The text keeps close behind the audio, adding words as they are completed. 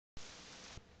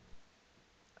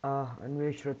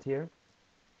Anwesh, Rath here.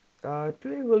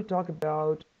 Today we'll talk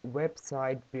about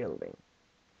website building.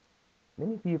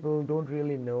 Many people don't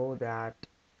really know that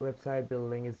website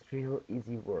building is real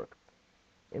easy work.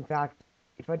 In fact,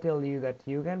 if I tell you that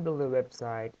you can build a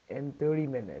website in 30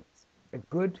 minutes, a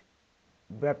good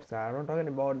website, I'm not talking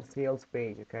about a sales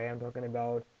page, okay? I'm talking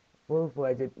about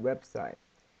full-fledged website.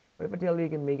 But if I tell you you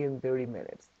can make it in 30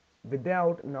 minutes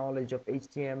without knowledge of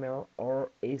HTML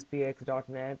or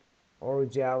ASP.NET or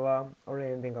Java or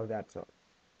anything of that sort.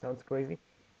 Sounds crazy?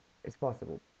 It's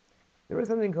possible. There is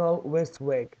something called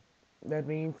Westwig. That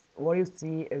means what you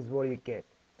see is what you get.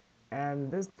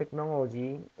 And this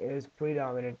technology is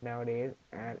predominant nowadays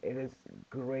and it is a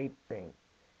great thing.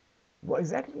 What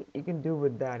exactly you can do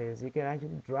with that is you can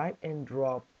actually drag and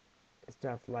drop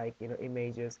stuff like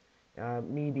images,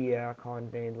 media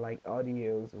content like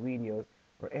audios, videos,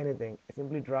 or anything.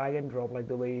 Simply drag and drop like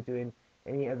the way you do in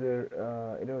any other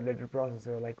letter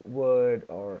processor like Word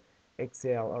or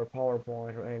Excel or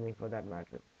PowerPoint or anything for that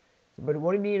matter. But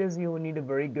what you need is you need a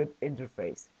very good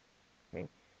interface. Okay,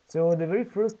 so the very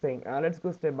first thing, let's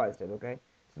go step by step. Okay,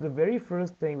 so the very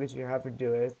first thing which you have to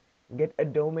do is get a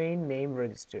domain name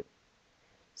registered.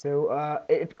 So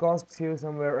it costs you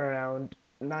somewhere around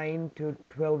 $9 to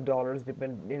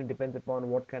 $12, depends upon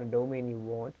what kind of domain you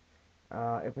want.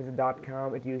 If it's a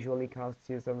 .com, it usually costs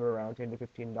you somewhere around $10 to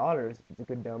 $15 if it's a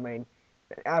good domain,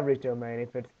 an average domain.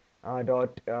 If it's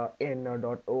 .in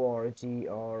or .org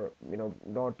or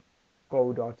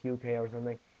 .co.uk or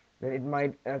something, then it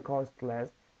might cost less.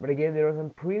 But again, there are some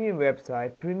premium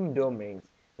websites, premium domains.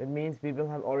 That means people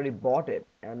have already bought it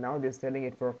and now they're selling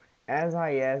it for as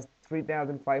high as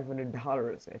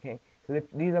 $3,500. Okay, so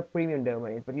these are premium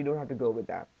domains, but you don't have to go with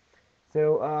that.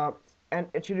 So and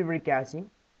it should be very catchy,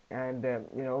 and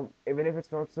even if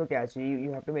it's not so catchy,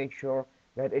 you have to make sure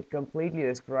that it completely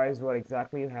describes what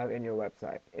exactly you have in your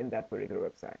website in that particular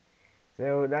website.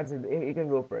 So that's it. You can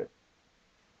go for it.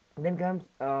 Then comes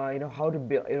how to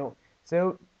build.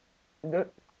 So the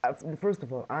first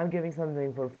of all, I'm giving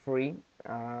something for free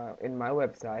in my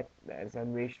website. That's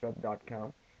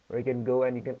anweshrup.com, where you can go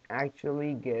and you can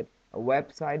actually get a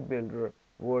website builder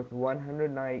worth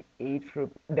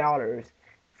 $198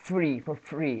 free for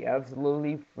free,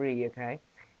 absolutely free. Okay,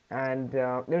 and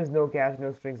there's no cash,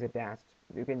 no strings attached.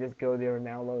 You can just go there and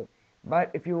download.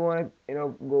 But if you want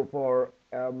to, go for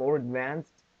more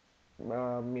advanced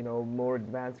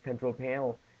control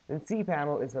panel, then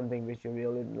cPanel is something which you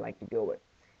really like to go with.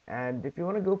 And if you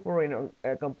want to go for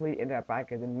a complete entire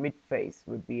package, then mid-face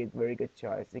would be a very good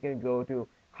choice. You can go to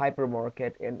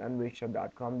hypermarket in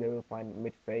unwishshop.com. There will find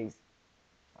mid-face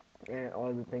and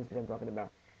all the things which I'm talking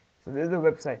about. So this is the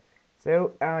website.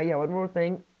 So yeah, one more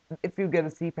thing. If you get a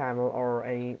cPanel or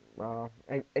any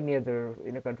other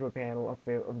control panel of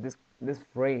this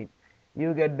freight,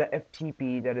 you get the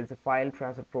FTP, that is a file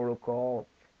transfer protocol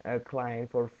client,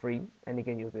 for free, and you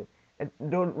can use it. And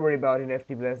don't worry about it,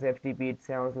 FTP. That's FTP. It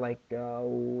sounds like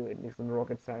it's some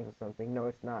rocket science or something. No,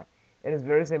 it's not. It is a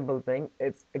very simple thing.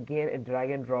 It's again a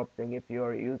drag and drop thing. If you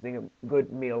are using a good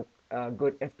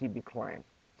FTP client,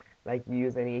 like you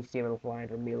use any HTML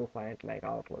client or mail client like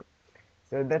Outlook.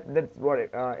 So that's what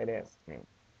it is. Okay.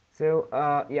 So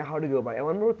yeah, how to go by it.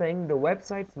 One more thing, the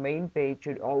website's main page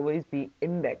should always be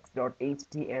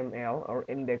index.html or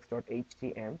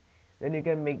index.htm. Then you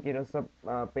can make sub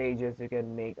pages, you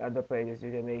can make other pages,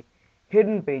 you can make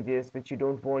hidden pages which you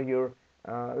don't want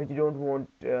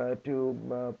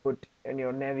to put in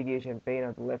your navigation pane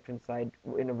on the left hand side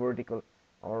in a vertical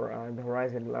or the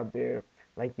horizontal up there.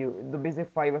 Like the basic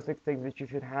 5 or 6 things which you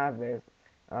should have is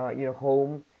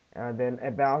home, then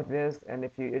about this, and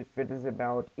if it is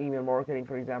about email marketing,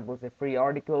 for example, say free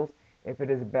articles. If it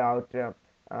is about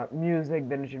music,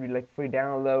 then it should be like free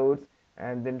downloads,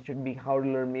 and then it should be how to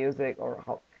learn music, or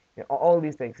how all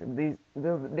these things. These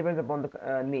depends upon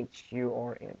the niche you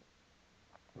are in.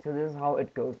 So this is how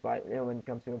it goes by when it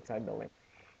comes to website building.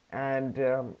 And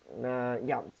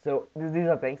yeah, so these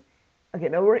are things. Okay,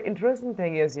 now very interesting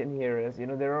thing is in here is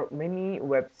there are many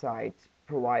website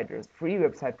providers, free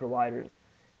website providers,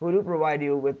 who do provide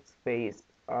you with space,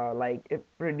 like a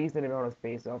pretty decent amount of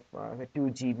space of 2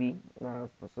 GB, so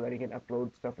that you can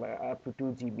upload stuff like up to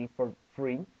 2 GB for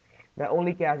free. The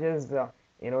only catch is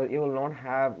you will not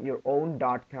have your own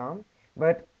 .com,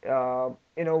 but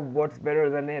what's better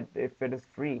than it if it is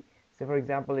free. So for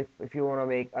example, if you want to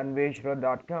make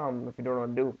anweshrath.com, if you don't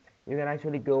want to do, you can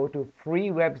actually go to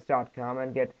freewebs.com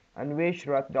and get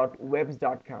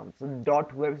anweshrath.webs.com. So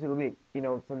 .webs will be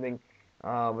something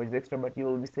which is extra, but you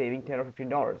will be saving $10 or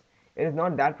 $15. It is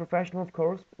not that professional, of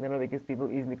course, because people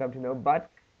easily come to know.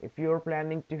 But if you're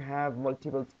planning to have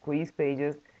multiple squeeze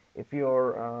pages, if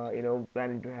you're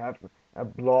planning to have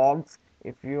blogs,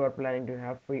 if you are planning to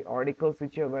have free articles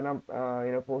which you're gonna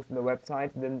post on the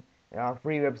website, then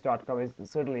freewebs.com is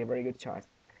certainly a very good choice.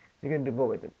 You can go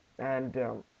with it. And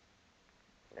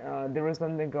there is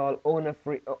something called own a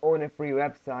free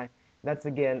website. That's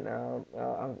again a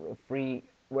free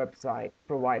website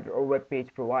provider or web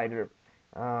page provider,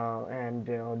 and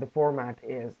the format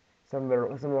is somewhere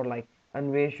like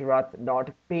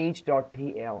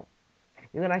anweshrath.page.tl.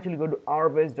 You can actually go to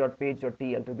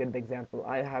arbiz.page.tl to get the example.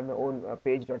 I have my own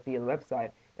page.tl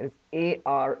website. It's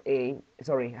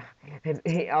sorry, it's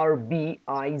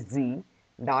arbiz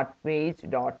dot page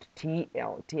dot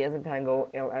tl. T as in tango,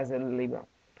 L as in lima.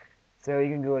 So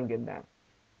you can go and get that.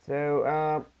 So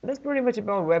that's pretty much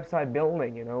about website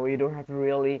building. You don't have to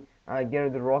really get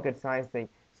into the rocket science thing.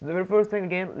 So the very first thing,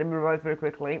 again, let me revise very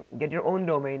quickly. Get your own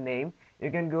domain name. You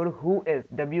can go to whois,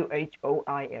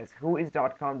 whois,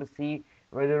 whois.com to see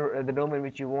whether the domain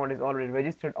which you want is already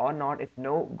registered or not. If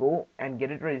no, go and get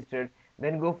it registered.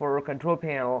 Then go for a control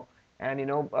panel and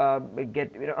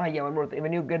get yeah, one more thing.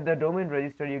 When you get the domain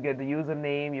registered, you get the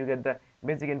username, you get the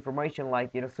basic information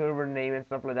like server name and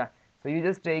stuff like that. So you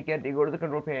just take it, you go to the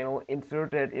control panel,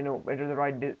 insert it, enter the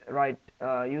right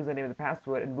username and the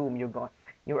password, and boom, you're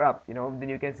up. Then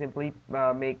you can simply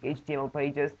make HTML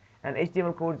pages, and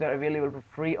HTML codes are available for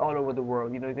free all over the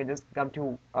world. You can just come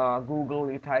to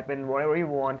Google, you type in whatever you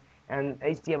want, and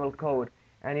HTML code,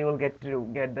 and you will get the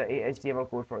HTML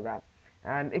code for that.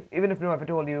 And even if I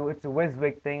told you it's a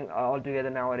WYSIWYG thing altogether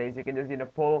nowadays, you can just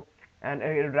pull and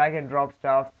drag and drop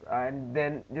stuff, and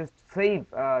then just save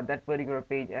that particular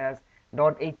page as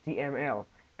 .html,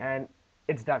 and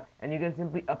it's done. And you can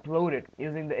simply upload it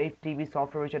using the FTP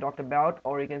software which I talked about,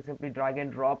 or you can simply drag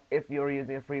and drop if you're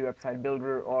using a free website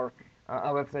builder or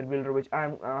a website builder which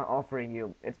I'm offering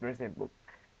you. It's very simple.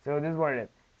 So this is what it is.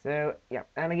 So yeah,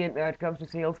 and again, when it comes to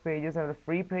sales pages and the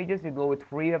free pages, you go with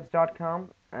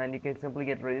freewebs.com, and you can simply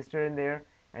get registered in there,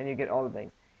 and you get all the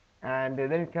things. And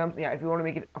then it comes, yeah, if you want to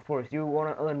make it, of course, you want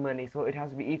to earn money, so it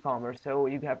has to be e-commerce. So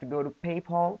you have to go to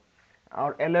PayPal,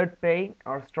 or AlertPay,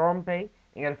 or StormPay.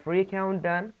 You get a free account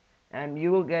done, and you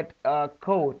will get a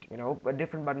code,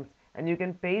 different buttons, and you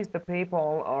can paste the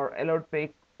PayPal or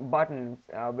AlertPay buttons,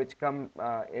 which come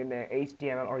in a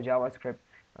HTML or JavaScript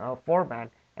format,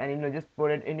 and just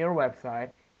put it in your website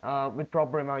with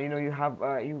proper amount. You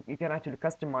can actually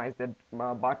customize that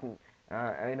button.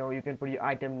 You can put your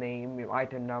item name, your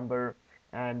item number,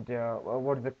 and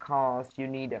what is the cost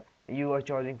you are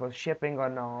charging for shipping or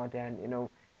not, and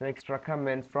some extra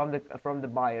comments from the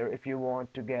buyer if you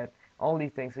want to get all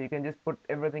these things. So you can just put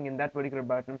everything in that particular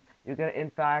button. You can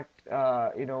in fact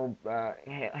help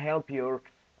your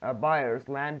buyers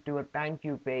land to a thank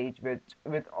you page with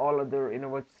all other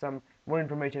with some more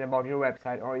information about your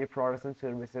website or your products and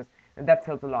services. And that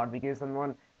helps a lot, because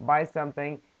someone buys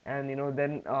something, and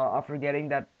then after getting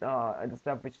that the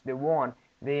stuff which they want,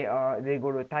 they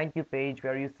go to a thank you page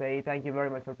where you say thank you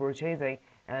very much for purchasing,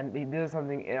 and this is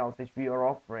something else which we are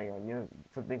offering, or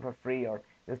something for free, or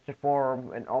just a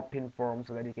form, an opt-in form,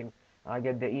 so that you can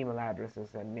get their email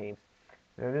addresses and names.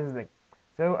 So this is the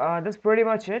so that's pretty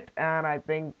much it, and I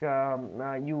think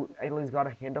you at least got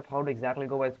a hint of how to exactly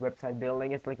go with website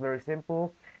building. It's like very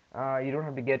simple. You don't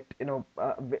have to get you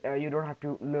don't have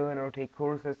to learn or take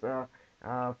courses for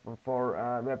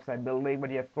website building.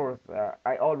 But yeah, of course,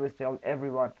 I always tell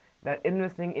everyone that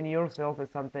investing in yourself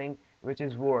is something which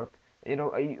is worth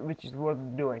which is worth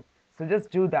doing. So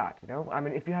just do that. I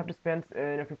mean, if you have to spend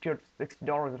 $50 or $60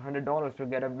 or $100 to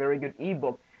get a very good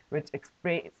ebook which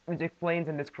explains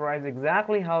and describes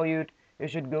exactly how you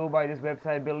should go by this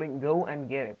website building, go and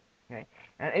get it. Okay.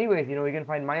 And anyways, you can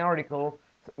find my article,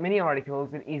 many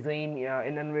articles in ezine,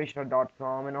 in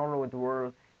anwesh.com, and all over the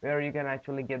world, where you can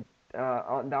actually get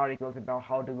the articles about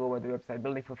how to go with the website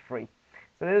building for free.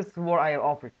 So this is what I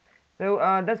offer. So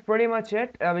that's pretty much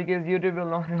it, because YouTube will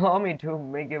not allow me to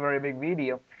make a very big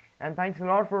video. And thanks a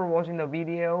lot for watching the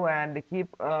video, and keep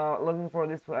looking for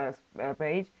this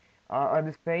page on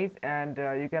this page, and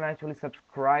you can actually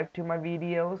subscribe to my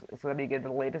videos so that you get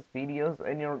the latest videos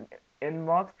in your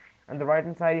inbox. On the right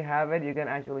hand side you have it. You can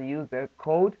actually use the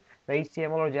code, the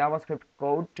HTML or JavaScript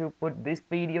code, to put this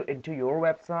video into your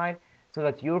website, so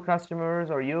that your customers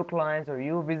or your clients or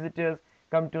your visitors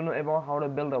come to know about how to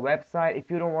build a website. If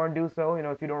you don't want to do so,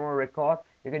 if you don't want to record,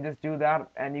 you can just do that,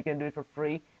 and you can do it for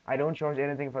free. I don't charge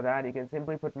anything for that. You can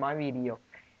simply put my video,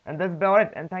 and that's about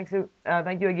it. And thank you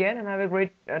again, and have a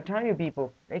great time, you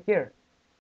people. Take care.